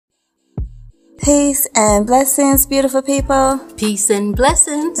Peace and blessings, beautiful people. Peace and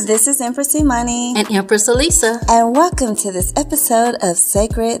blessings. This is Empress Imani and Empress Elisa. And welcome to this episode of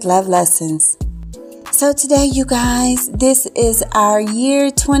Sacred Love Lessons. So today, you guys, this is our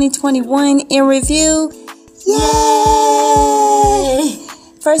year 2021 in review. Yay!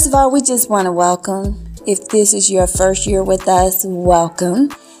 First of all, we just want to welcome. If this is your first year with us,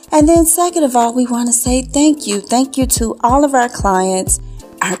 welcome. And then second of all, we want to say thank you. Thank you to all of our clients,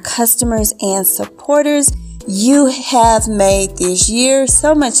 our customers and supporters. You have made this year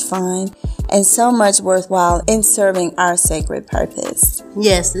so much fun and so much worthwhile in serving our sacred purpose.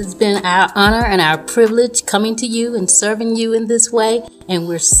 Yes, it's been our honor and our privilege coming to you and serving you in this way. And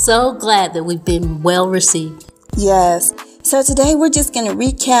we're so glad that we've been well received. Yes. So today we're just going to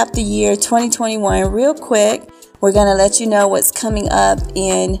recap the year 2021 real quick. We're going to let you know what's coming up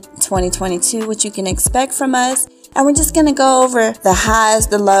in 2022, what you can expect from us. And we're just going to go over the highs,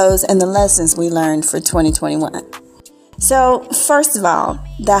 the lows, and the lessons we learned for 2021. So first of all,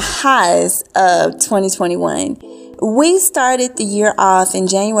 the highs of 2021. We started the year off in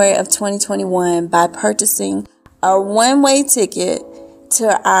January of 2021 by purchasing a one-way ticket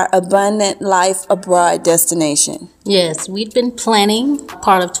to our Abundant Life Abroad destination. Yes, we'd been planning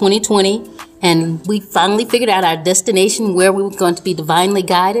part of 2020, and we finally figured out our destination where we were going to be divinely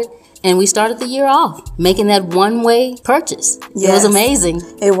guided. And we started the year off making that one-way purchase. Yes. It was amazing.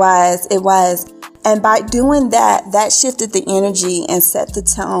 It was. And by doing that, that shifted the energy and set the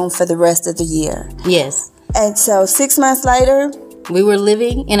tone for the rest of the year. Yes. And so 6 months later, we were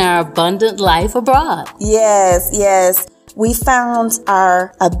living in our abundant life abroad. Yes. We found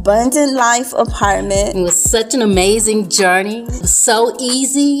our abundant life apartment. It was such an amazing journey. It was so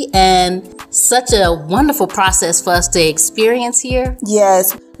easy and such a wonderful process for us to experience here.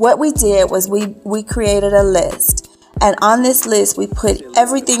 Yes. What we did was we created a list. And on this list, we put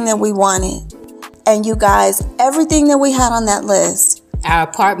everything that we wanted. And you guys, everything that we had on that list. Our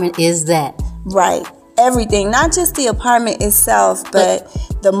apartment is that. Right. Everything, not just the apartment itself, but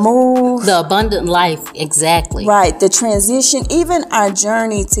the move. The abundant life, exactly. Right, the transition, even our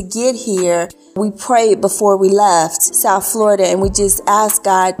journey to get here. We prayed before we left South Florida, and we just asked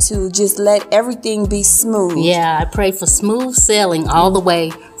God to just let everything be smooth. Yeah, I prayed for smooth sailing all the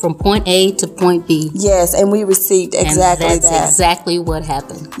way from point A to point B. Yes, and we received exactly that. And that's exactly what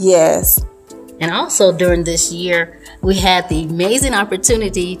happened. Yes. And also during this year, we had the amazing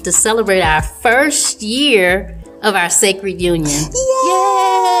opportunity to celebrate our first year of our Sacred Union.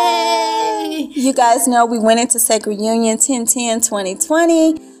 Yay! You guys know we went into Sacred Union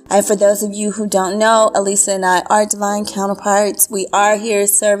 10/10/2020. And for those of you who don't know, Elisa and I are divine counterparts. We are here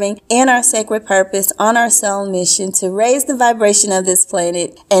serving in our sacred purpose on our soul mission to raise the vibration of this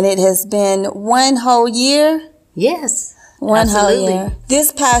planet. And it has been one whole year. Yes. One Absolutely. whole year.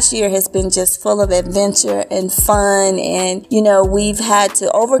 This past year has been just full of adventure and fun. And, we've had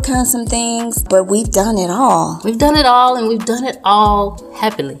to overcome some things, but we've done it all. We've done it all, and we've done it all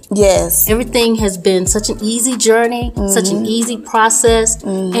happily. Yes. Everything has been such an easy journey, such an easy process,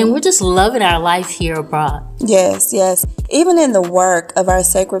 and we're just loving our life here abroad. Yes. Even in the work of our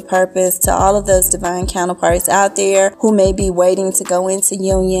sacred purpose, to all of those divine counterparts out there who may be waiting to go into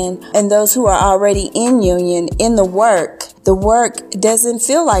union, and those who are already in union, in the work doesn't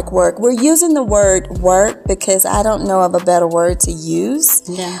feel like work. We're using the word work because I don't know of a better word to use.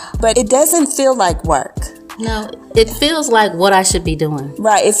 Yeah. But it doesn't feel like work. No, it feels like what I should be doing.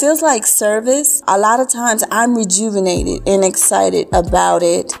 Right. It feels like service. A lot of times I'm rejuvenated and excited about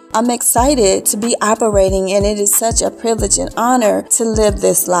it. I'm excited to be operating, and it is such a privilege and honor to live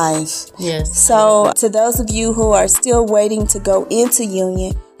this life. Yes. So to those of you who are still waiting to go into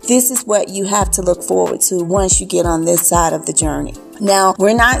union, this is what you have to look forward to once you get on this side of the journey. Now,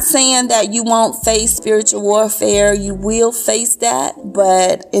 we're not saying that you won't face spiritual warfare. You will face that.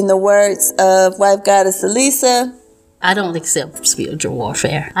 But in the words of Wife Goddess Elisa, I don't accept spiritual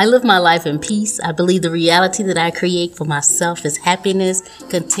warfare. I live my life in peace. I believe the reality that I create for myself is happiness,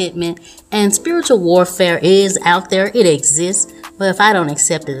 contentment, and spiritual warfare is out there. It exists. But if I don't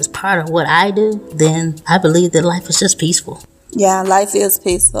accept it as part of what I do, then I believe that life is just peaceful. Yeah, life is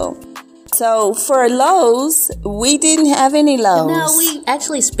peaceful. So for lows, we didn't have any lows. No, we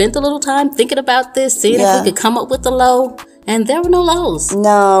actually spent a little time thinking about this, seeing if we could come up with a low, and there were no lows.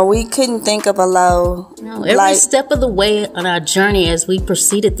 No, we couldn't think of a low. No, every step of the way on our journey as we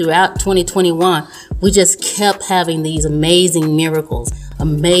proceeded throughout 2021, we just kept having these amazing miracles,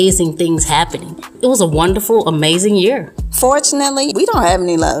 amazing things happening. It was a wonderful, amazing year. Fortunately, we don't have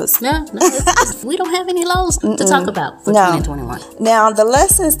any lows. No, we don't have any lows to talk about for 2021. Now, the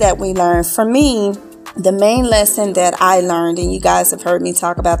lessons that we learned, for me, The main lesson that I learned, and you guys have heard me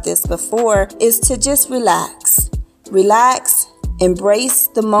talk about this before, is to just relax. Relax, embrace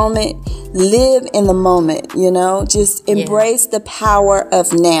the moment, live in the moment, just embrace the power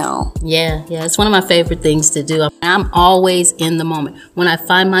of now. Yeah, it's one of my favorite things to do. I'm always in the moment. When I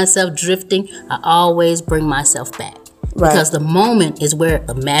find myself drifting, I always bring myself back. Right. Because the moment is where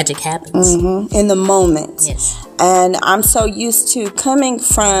the magic happens. In the moment. Yes. And I'm so used to coming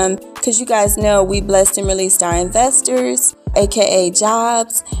from, because you guys know we blessed and released our investors, aka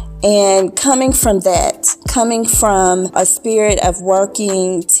jobs, and coming from a spirit of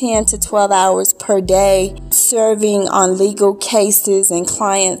working 10 to 12 hours per day, serving on legal cases and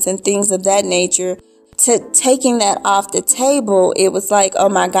clients and things of that nature, to taking that off the table, it was like, oh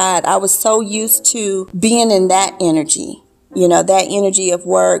my God, I was so used to being in that energy, that energy of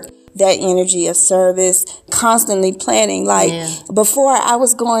work, that energy of service, constantly planning. Before I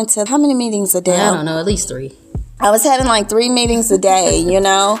was going to how many meetings a day? I don't know, at least 3. I was having like 3 meetings a day,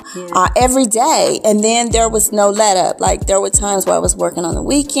 every day. And then there was no let up. Like there were times where I was working on the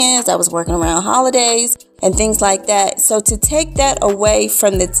weekends, I was working around holidays and things like that. So to take that away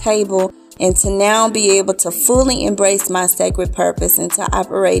from the table and to now be able to fully embrace my sacred purpose and to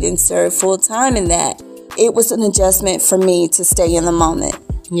operate and serve full time in that, it was an adjustment for me to stay in the moment.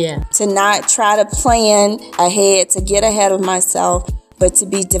 Yeah. To not try to plan ahead, to get ahead of myself, but to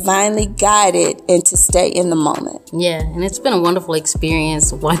be divinely guided and to stay in the moment. Yeah, and it's been a wonderful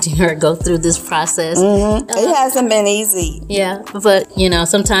experience watching her go through this process. It hasn't been easy. Yeah, but,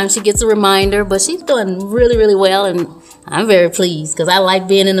 sometimes she gets a reminder, but she's doing really, really well, and I'm very pleased because I like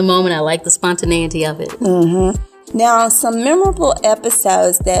being in the moment. I like the spontaneity of it. Now, some memorable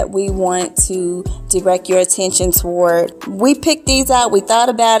episodes that we want to direct your attention toward. We picked these out. We thought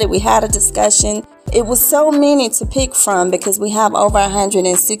about it. We had a discussion. It was so many to pick from because we have over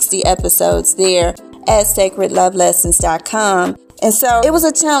 160 episodes there at sacredlovelessons.com. And so it was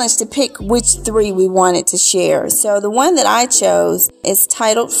a challenge to pick which 3 we wanted to share. So the one that I chose is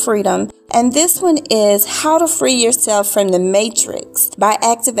titled Freedom. And this one is how to free yourself from the matrix by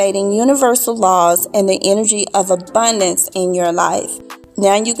activating universal laws and the energy of abundance in your life.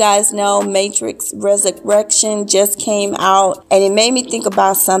 Now you guys know Matrix Resurrection just came out, and it made me think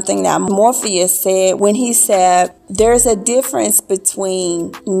about something that Morpheus said when he said there's a difference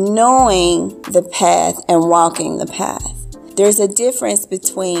between knowing the path and walking the path. There's a difference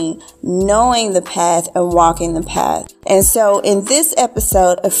between knowing the path and walking the path. And so in this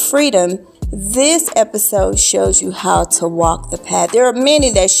episode of Freedom, this episode shows you how to walk the path. There are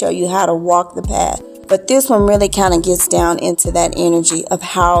many that show you how to walk the path, but this one really kind of gets down into that energy of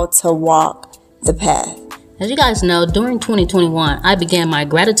how to walk the path. As you guys know, during 2021, I began my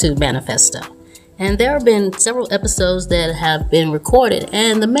gratitude manifesto. And there have been several episodes that have been recorded.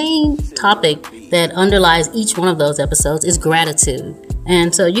 And the main topic that underlies each one of those episodes is gratitude.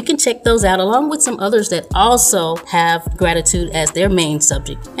 And so you can check those out along with some others that also have gratitude as their main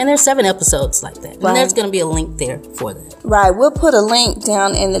subject. And there's 7 episodes like that. Right. And there's going to be a link there for that. Right. We'll put a link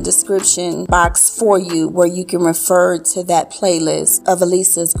down in the description box for you where you can refer to that playlist of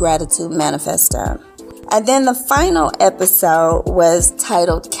Elisa's Gratitude Manifesto. And then the final episode was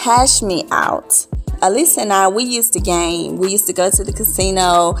titled Cash Me Out. Elisa and I, we used to game. We used to go to the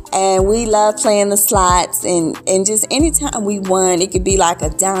casino and we loved playing the slots and just anytime we won, it could be like a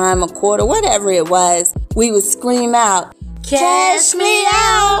dime, a quarter, whatever it was, we would scream out, "Cash me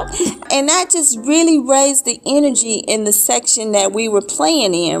out!" And that just really raised the energy in the section that we were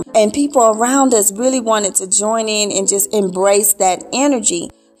playing in. And people around us really wanted to join in and just embrace that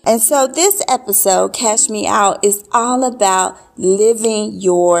energy. And so this episode, Cash Me Out, is all about living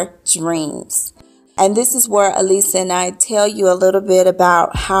your dreams. And this is where Elisa and I tell you a little bit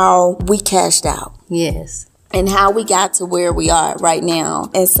about how we cashed out. Yes. And how we got to where we are right now.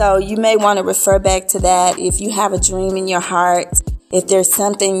 And so you may want to refer back to that if you have a dream in your heart, if there's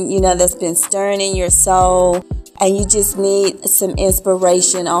something, that's been stirring in your soul, and you just need some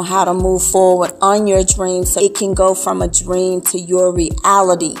inspiration on how to move forward on your dream so it can go from a dream to your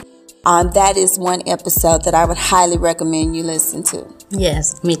reality. That is one episode that I would highly recommend you listen to.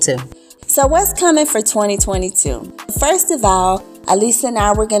 Yes, me too. So what's coming for 2022? First of all, Elisa and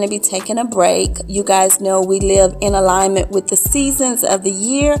I were going to be taking a break. You guys know we live in alignment with the seasons of the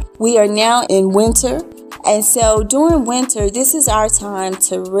year. We are now in winter. And so during winter, this is our time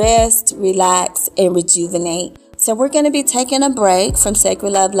to rest, relax, and rejuvenate. So we're going to be taking a break from Sacred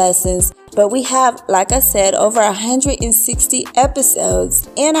Love Lessons, but we have, like I said, over 160 episodes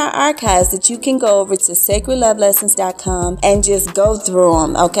in our archives that you can go over to sacredlovelessons.com and just go through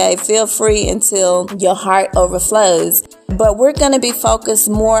them, okay? Feel free until your heart overflows. But we're going to be focused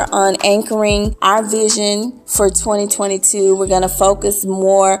more on anchoring our vision for 2022. We're going to focus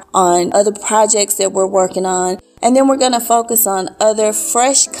more on other projects that we're working on. And then we're going to focus on other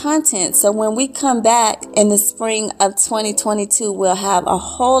fresh content. So when we come back in the spring of 2022, we'll have a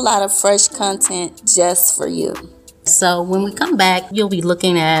whole lot of fresh content just for you. So when we come back, you'll be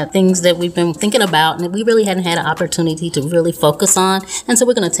looking at things that we've been thinking about and that we really hadn't had an opportunity to really focus on. And so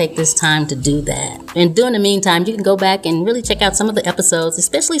we're going to take this time to do that. And during the meantime, you can go back and really check out some of the episodes,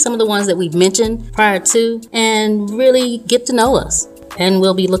 especially some of the ones that we've mentioned prior to, and really get to know us. And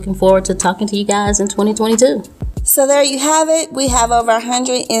we'll be looking forward to talking to you guys in 2022. So there you have it. We have over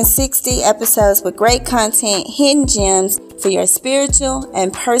 160 episodes with great content, hidden gems for your spiritual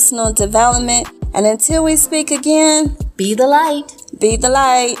and personal development. And until we speak again, be the light. Be the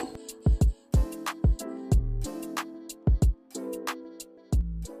light.